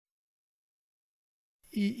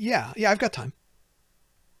Yeah, I've got time.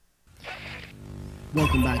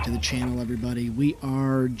 Welcome back to the channel, everybody. We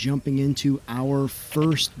are jumping into our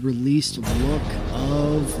first released look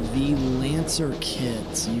of the Lancer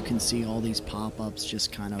kit. So you can see all these pop-ups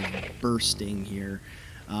just kind of bursting here.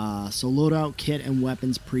 So loadout kit and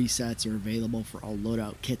weapons presets are available for all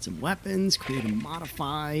loadout kits and weapons. Create and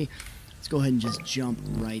modify. Let's go ahead and just jump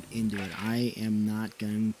right into it. I am not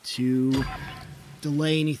going to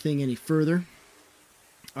delay anything any further.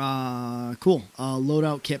 Cool.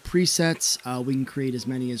 Loadout kit presets. We can create as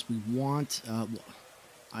many as we want.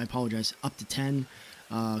 I apologize. Up to 10.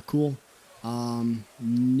 Cool.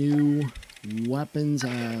 New weapons,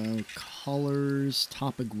 colors,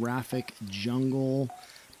 topographic, jungle,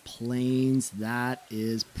 plains. That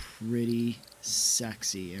is pretty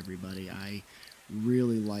sexy, everybody. I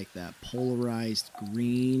really like that. Polarized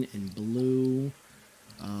green and blue.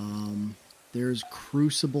 There's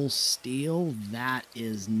Crucible Steel. That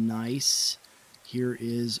is nice. Here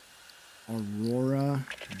is Aurora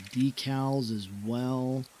decals as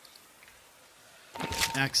well.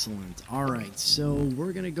 Excellent. All right, so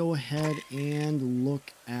we're going to go ahead and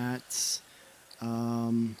look at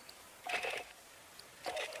the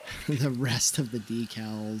rest of the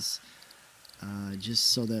decals just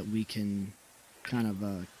so that we can kind of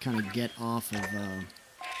get off of that.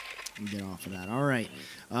 All right,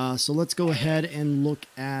 so let's go ahead and look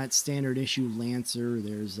at standard issue Lancer.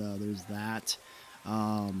 There's that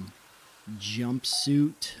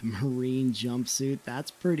jumpsuit, marine jumpsuit. That's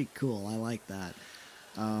pretty cool. I like that.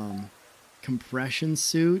 Compression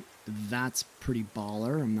suit. That's pretty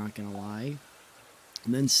baller. I'm not gonna lie.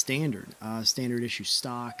 And then standard issue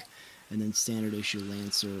stock, and then standard issue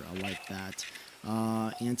Lancer. I like that.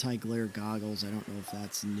 Anti-glare goggles. I don't know if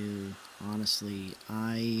that's new. Honestly,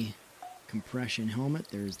 compression helmet,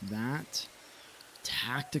 there's that.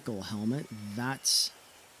 Tactical helmet, that's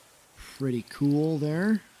pretty cool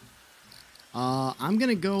there. I'm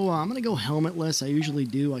gonna go helmetless. I usually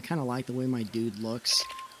do. I kind of like the way my dude looks.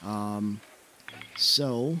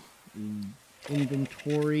 So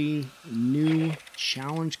inventory, new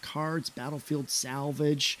challenge cards, battlefield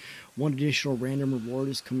salvage. One additional random reward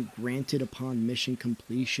is granted upon mission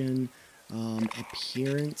completion.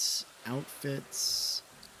 Appearance, outfits.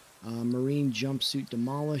 Marine jumpsuit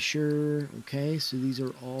demolisher. Okay, so these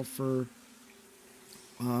are all for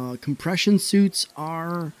compression suits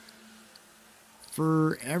are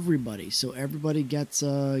for everybody. So everybody gets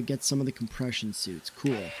some of the compression suits.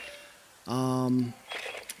 Cool.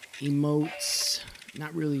 Emotes.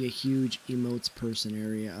 Not really a huge emotes person,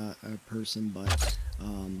 but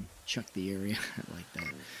chuck the area. I like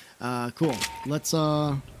that. Cool. Let's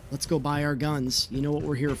go buy our guns. You know what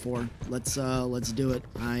we're here for. Let's do it.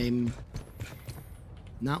 I'm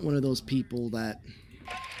not one of those people that...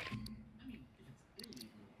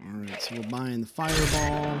 Alright, so we're buying the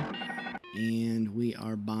Fireball, and we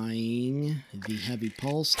are buying the Heavy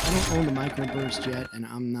Pulse. I don't own the Microburst yet, and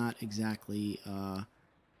I'm not exactly, I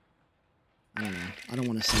don't know. I don't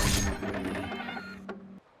want to say I'm not really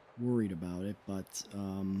worried about it, but,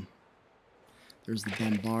 there's the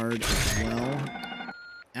Bombard as well.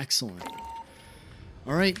 Excellent.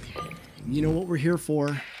 All right. You know what we're here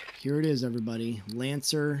for. Here it is, everybody.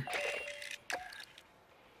 Lancer.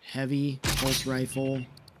 Heavy pulse rifle.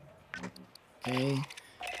 Okay.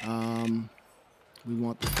 We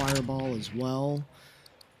want the Fireball as well.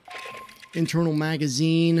 Internal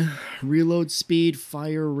magazine. Reload speed.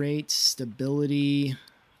 Fire rate. Stability.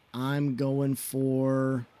 I'm going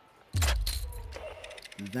for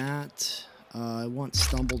that. I want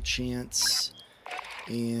stumble chance.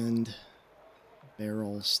 And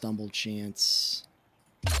barrel stumble chance.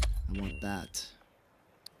 I want that.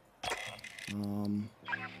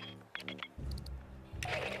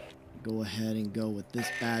 Go ahead and go with this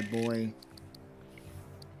bad boy.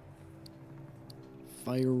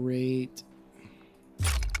 Fire rate.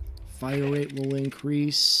 Fire rate will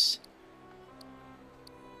increase.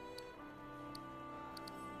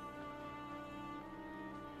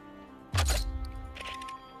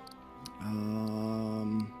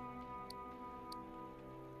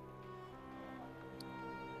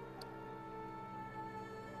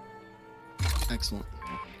 Excellent.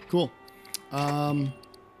 Cool.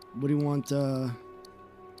 What do you want, oh,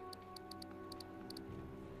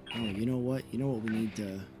 you know what? You know what we need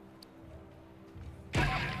to...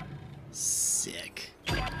 Sick.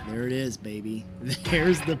 There it is, baby.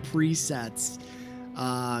 There's the presets.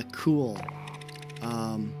 Cool.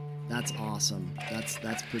 That's awesome.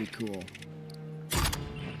 That's pretty cool.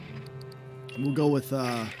 We'll go with, you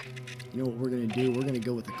know what we're going to do? We're going to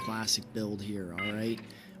go with the classic build here, alright?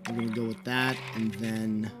 We're going to go with that, and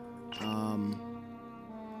then,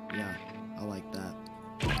 Yeah, I like that.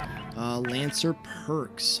 Lancer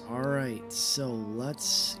perks. Alright, so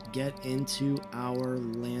let's get into our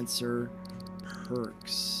Lancer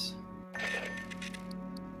perks.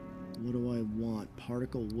 What do I want?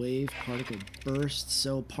 Particle wave, particle burst.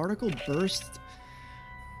 So particle burst.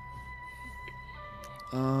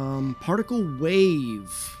 Particle wave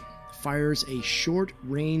fires a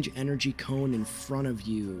short-range energy cone in front of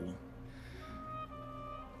you,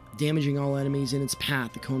 damaging all enemies in its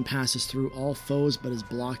path. The cone passes through all foes but is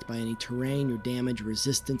blocked by any terrain. Your damage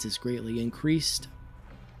resistance is greatly increased.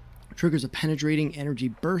 Triggers a penetrating energy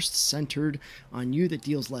burst centered on you that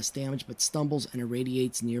deals less damage but stumbles and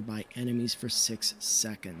irradiates nearby enemies for 6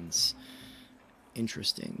 seconds.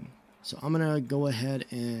 Interesting. So I'm going to go ahead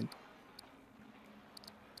and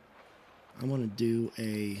I want to do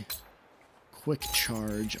a quick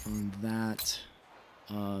charge on that.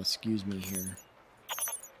 Excuse me here.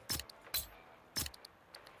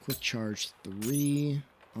 Quick charge 3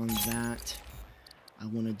 on that. I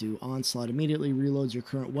want to do onslaught. Immediately reloads your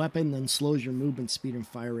current weapon, then slows your movement speed and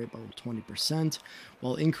fire rate by 20%,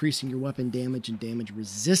 while increasing your weapon damage and damage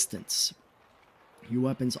resistance. Your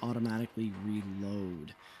weapons automatically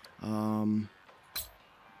reload.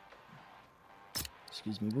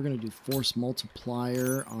 Excuse me. We're going to do force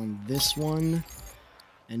multiplier on this one,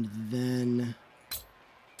 and then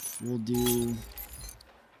we'll do...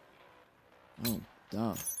 Oh,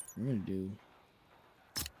 duh. We're going to do...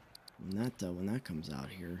 When that comes out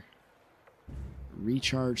here,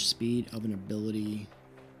 recharge speed of an ability,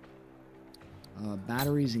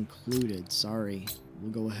 batteries included. Sorry,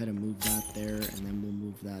 we'll go ahead and move that there, and then we'll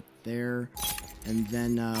move that there, and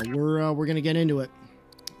then we're gonna get into it.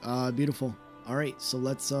 Beautiful. All right, so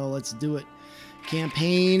let's do it.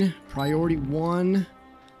 Campaign priority 1,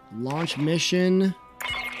 launch mission.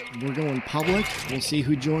 We're going public. We'll see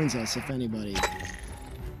who joins us, if anybody.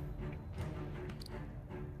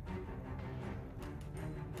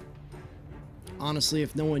 Honestly,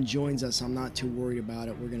 if no one joins us, I'm not too worried about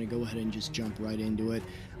it. We're going to go ahead and just jump right into it.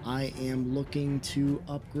 I am looking to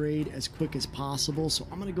upgrade as quick as possible, so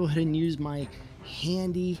I'm going to go ahead and use my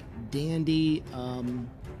handy dandy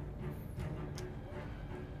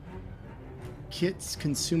kits,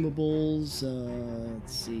 consumables.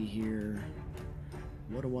 Let's see here.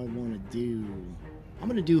 What do I want to do? I'm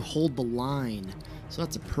going to do hold the line. So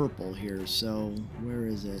that's a purple here. So where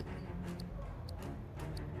is it?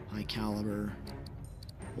 High caliber.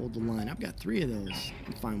 Hold the line. I've got 3 of those.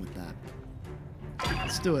 I'm fine with that.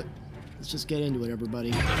 Let's do it. Let's just get into it,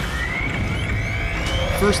 everybody.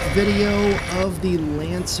 First video of the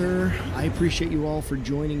Lancer. I appreciate you all for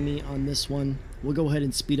joining me on this one. We'll go ahead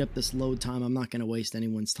and speed up this load time. I'm not going to waste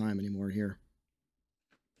anyone's time anymore here.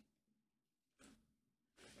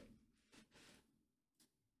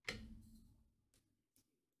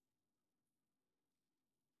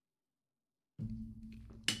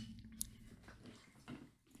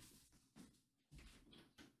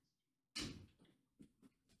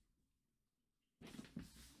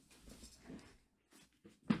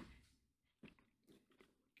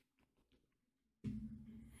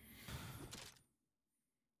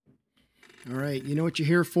 All right, you know what you're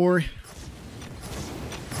here for?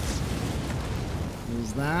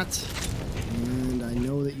 There's that. And I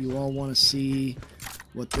know that you all want to see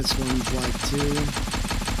what this one's like too.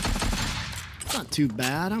 It's not too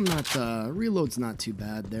bad. I'm not, reload's not too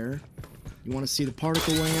bad there. You want to see the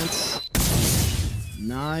particle lance?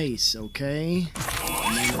 Nice, okay.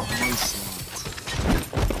 And then the onslaught.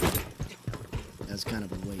 That's kind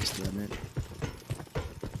of a waste, isn't it?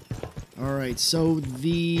 Alright, so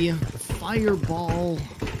the Fireball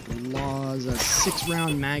Laws, a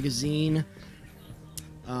 6-round magazine.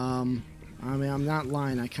 I mean, I'm not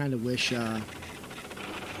lying. I kind of wish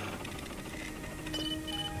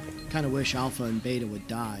Alpha and Beta would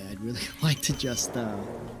die. I'd really like to just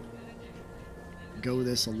go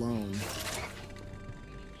this alone.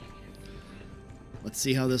 Let's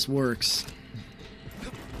see how this works.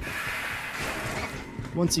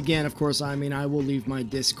 Once again, of course, I mean, I will leave my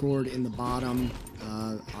Discord in the bottom.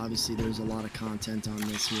 Obviously, there's a lot of content on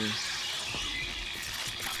this here.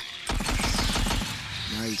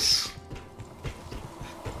 Nice.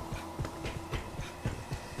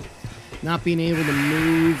 Not being able to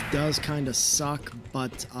move does kind of suck,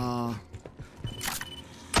 but I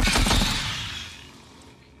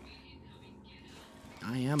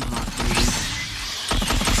am hot, baby.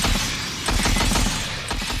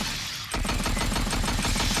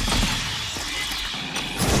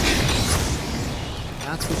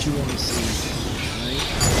 That's what you want to see,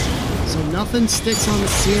 right? So nothing sticks on the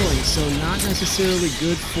ceiling, so not necessarily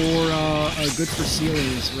good for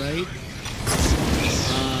ceilings, right?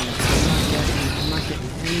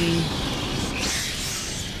 any...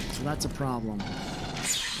 So that's a problem.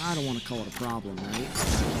 I don't want to call it a problem, right?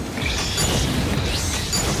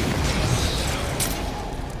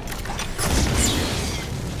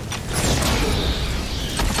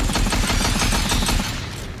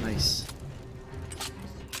 Nice.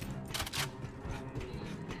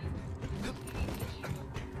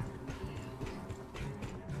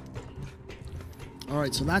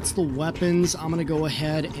 Alright, so that's the weapons. I'm going to go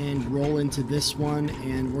ahead and roll into this one,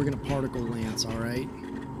 and we're going to particle lance, alright?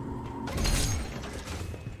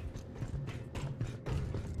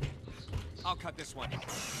 I'll cut this one.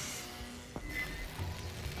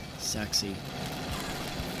 Sexy.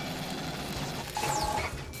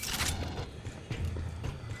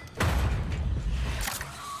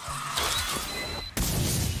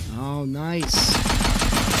 Oh, nice.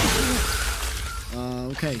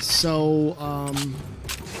 Okay, so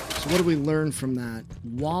what do we learn from that?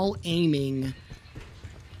 While aiming,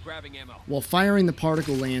 Grabbing ammo. while firing the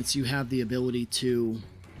particle lance, you have the ability to...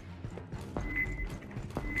 I'm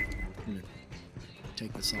gonna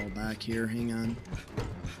take this all back here, hang on.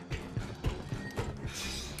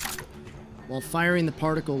 While firing the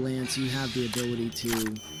particle lance, you have the ability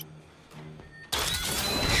to...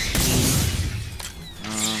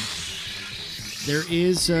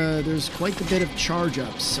 there's quite a bit of charge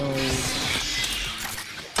up, so...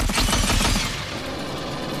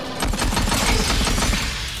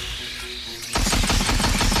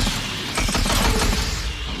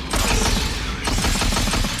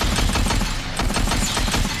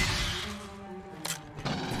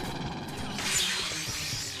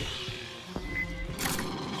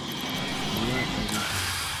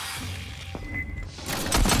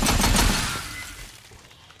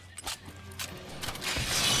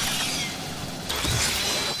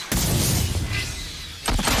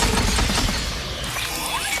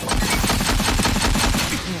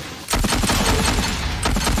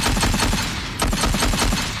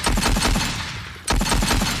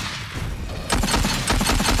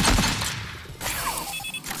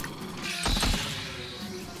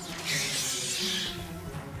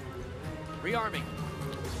 Rearming.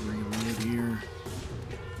 Reload here.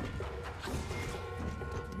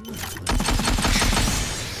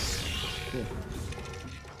 Cool.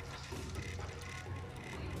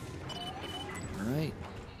 Alright.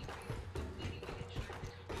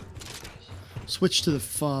 Switch to the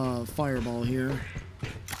fireball here.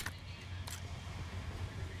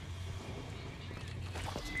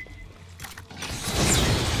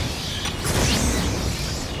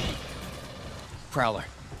 Prowler.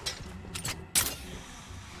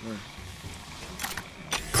 Where?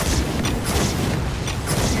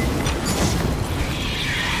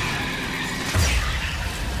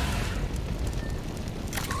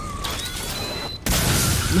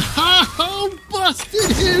 Oh,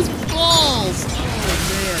 busted his balls! Oh,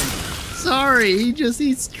 man. Sorry,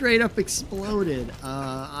 he straight up exploded.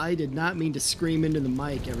 I did not mean to scream into the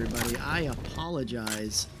mic, everybody. I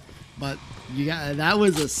apologize. But that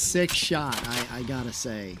was a sick shot, I gotta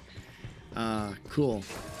say. Cool.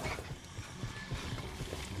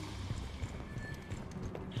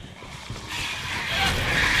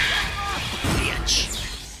 Bitch.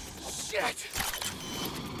 Shit.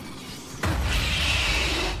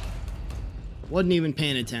 Wasn't even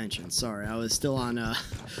paying attention. Sorry, I was still on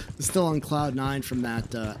cloud 9 from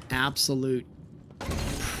that absolute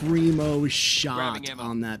primo shot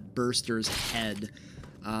on that burster's head.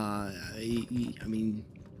 I mean,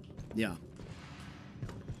 yeah.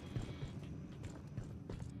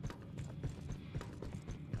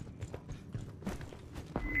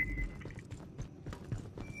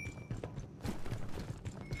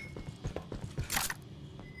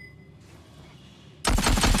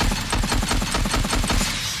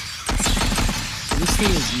 This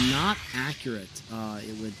thing is not accurate,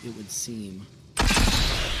 it would seem.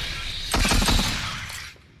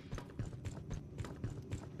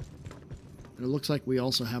 And it looks like we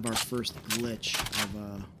also have our first glitch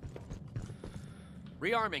of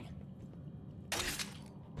Rearming.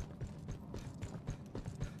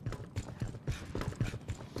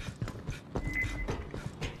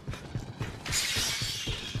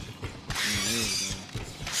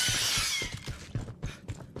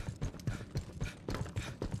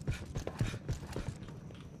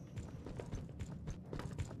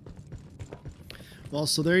 Well,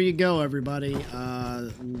 so there you go, everybody.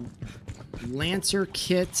 Lancer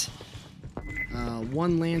kit.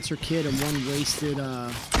 One Lancer kit and one wasted...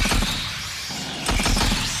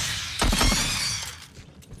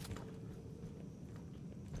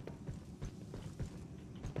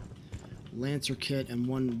 Lancer kit and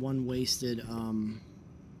one wasted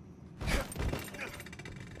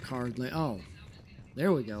card. Oh,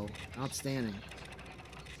 there we go. Outstanding.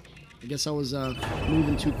 I guess I was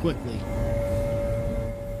moving too quickly.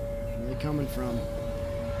 Where are they coming from?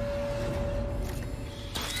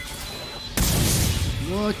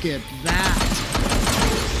 Look at that.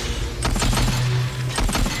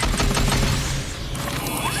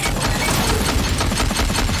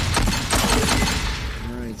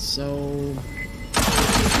 Alright, so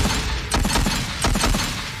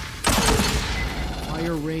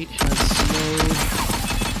fire rate has slowed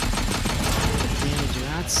damage.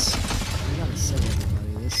 That's, I gotta say,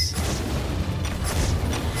 everybody, this.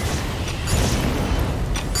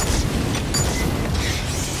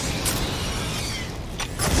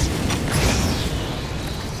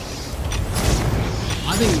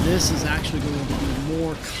 I think this is actually going to be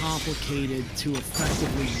more complicated to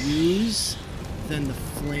effectively use than the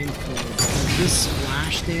flamethrower, because this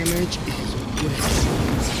splash damage is wicked.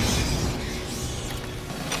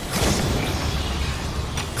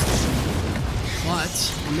 But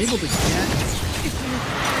I'm able to get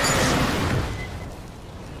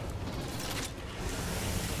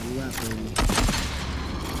weapon.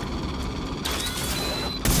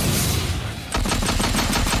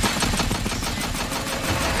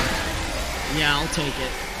 Yeah, I'll take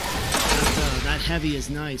it. That heavy is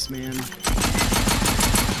nice, man. I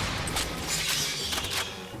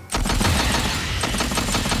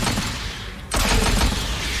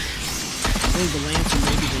think the lantern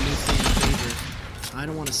may be the new fan favorite. I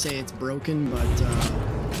don't want to say it's broken, but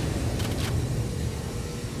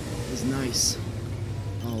it's nice.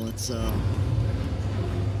 Oh, let's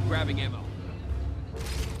Grabbing ammo.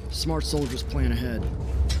 Smart soldiers plan ahead.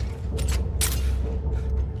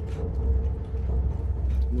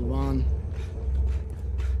 Move on.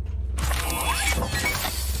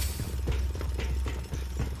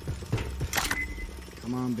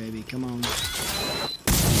 Come on, baby, come on.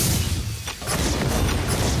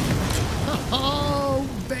 Oh,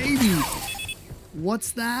 baby!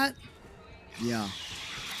 What's that? Yeah.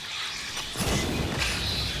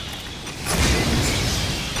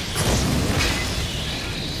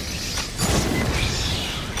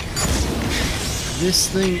 This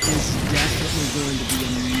thing is definitely going to be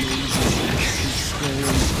amazing at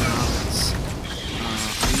controlling crowds. I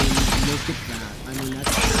mean, look at that. I mean,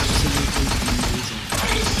 that's absolutely amazing.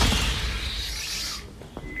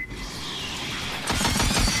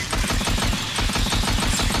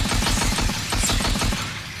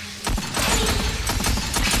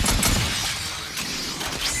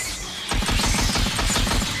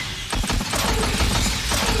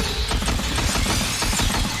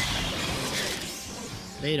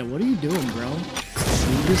 Beta, what are you doing, bro? Are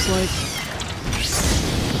you just like...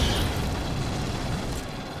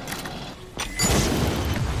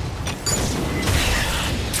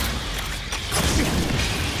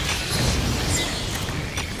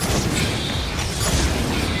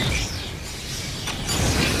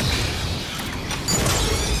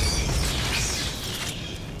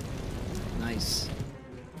 Nice.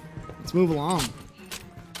 Let's move along.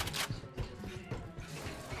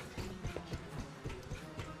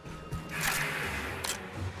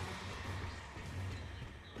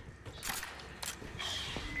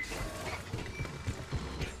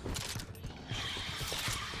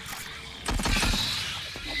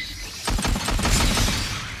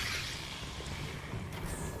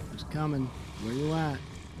 Coming. Where you at?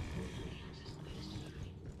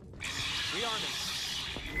 Rearming.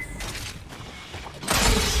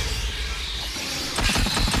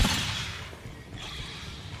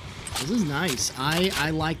 This is nice. I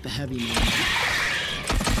like the heavy man.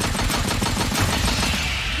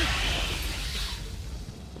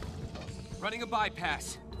 Running a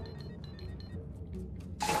bypass.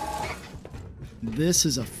 This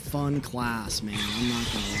is a fun class, man. I'm not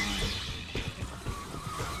gonna lie.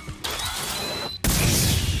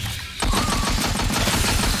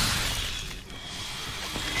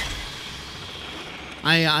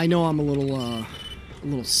 I know I'm a little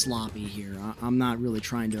sloppy here. I'm not really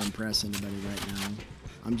trying to impress anybody right now.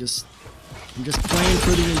 I'm just playing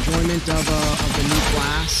for the enjoyment of the new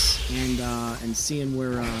class and seeing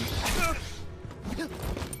where.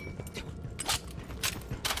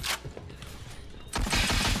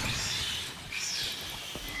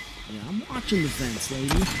 Yeah, I'm watching the vents,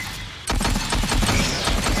 lady.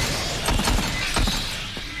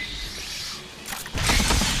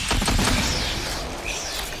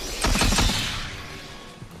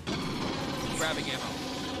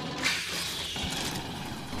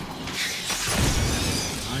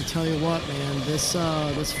 I tell you what, man, this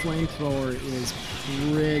flamethrower is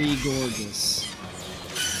pretty gorgeous.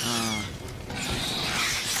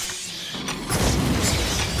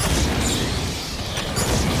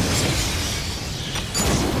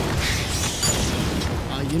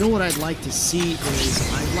 know what I'd like to see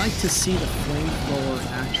is, I'd like to see the flamethrower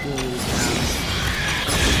actually have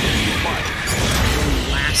a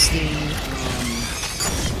lasting,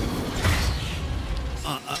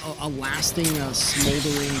 a lasting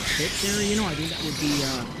smoldering pit there. You know, I think that would be,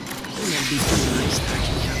 I think that would be pretty nice to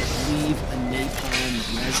actually have it leave a napalm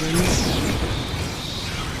resin.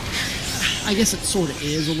 I guess it sort of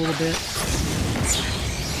is a little bit.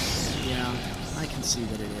 Yeah, I can see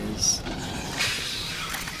that it is.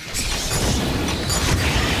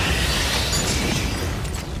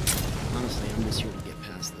 Honestly, I'm just here to get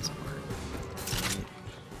past this part. Right.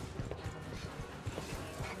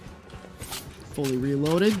 Fully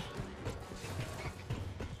reloaded.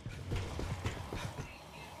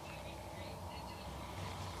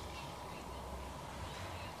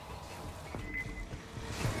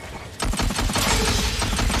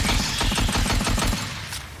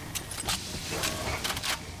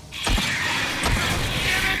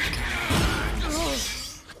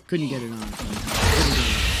 Couldn't get it on.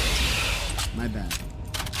 My bad.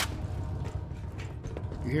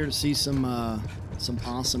 You're here to see some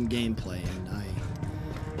awesome gameplay, and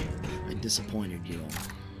I disappointed you.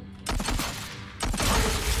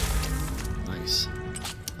 Nice.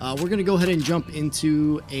 We're gonna go ahead and jump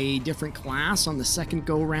into a different class on the second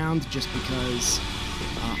go round, just because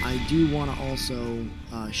I do want to also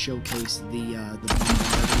showcase the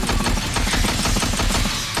bombard.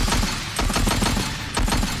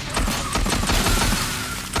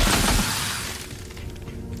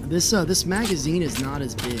 This magazine is not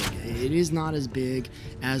as big. It is not as big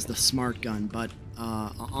as the smart gun, but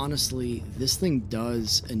honestly, this thing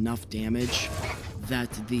does enough damage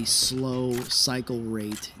that the slow cycle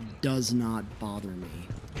rate does not bother me.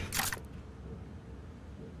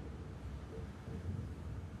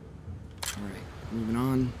 Alright, moving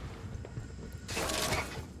on.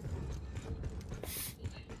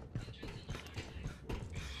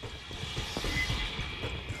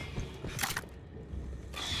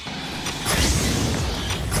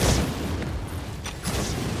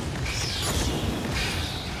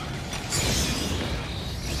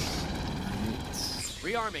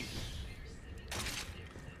 Rearming.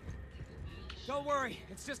 Don't worry,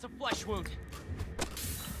 it's just a flesh wound.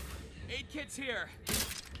 Aid kit's here.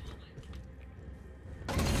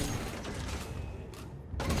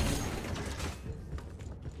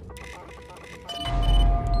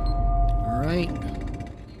 All right.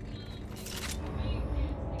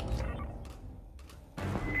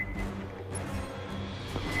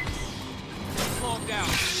 Calm down.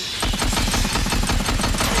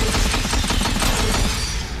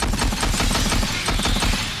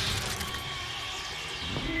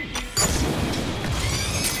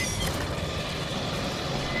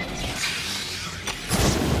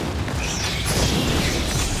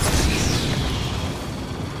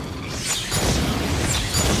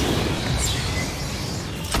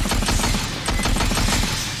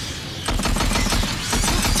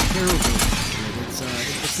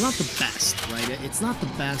 It's not the best, right? It's not the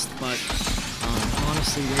best, but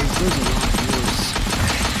honestly, there's a lot worse.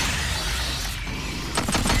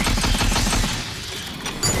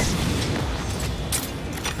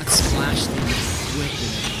 That splash thing is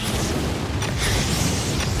wicked.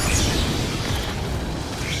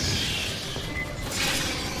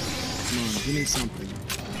 Come on, give me something.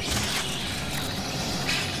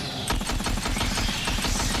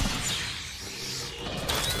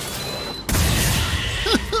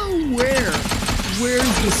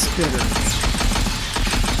 Where's the spitter?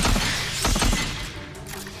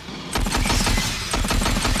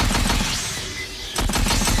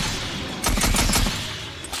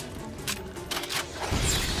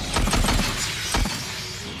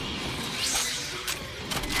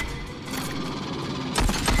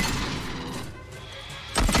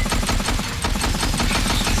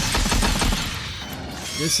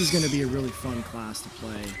 This is going to be a really fun class to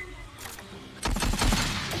play.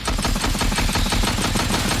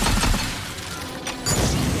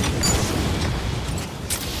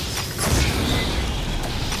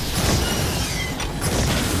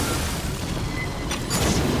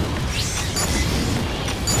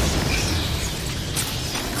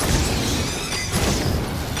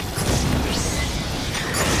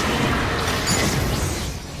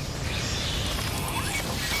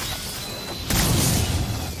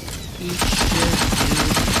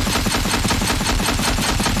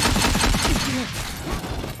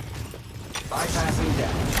 Bypassing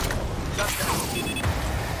deck.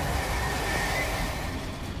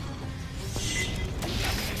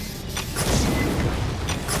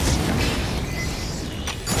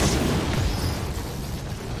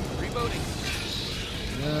 Reloading.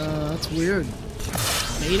 That's weird.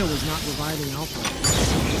 Beta was not reviving Alpha.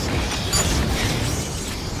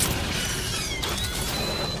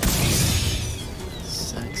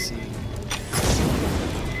 Sexy.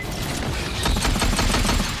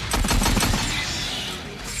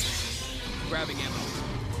 Grabbing ammo.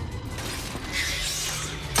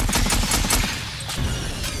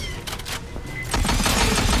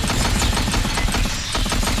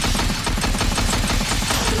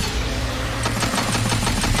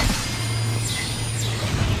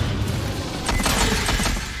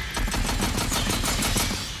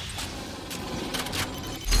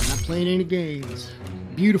 Playing any games.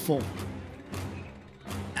 Beautiful.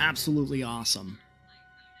 Absolutely awesome.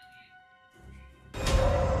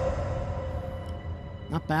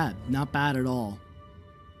 Not bad. Not bad at all.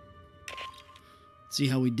 Let's see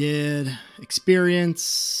how we did.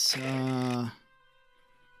 Experience.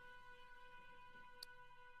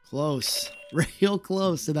 Close. Real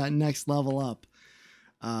close to that next level up.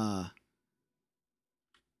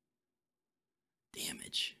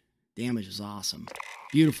 Damage. Damage is awesome.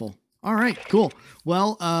 Beautiful. All right, cool.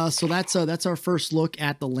 Well, so that's our first look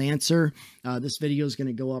at the Lancer. This video is going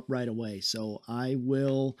to go up right away. So I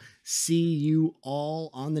will see you all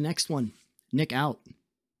on the next one. Nick out.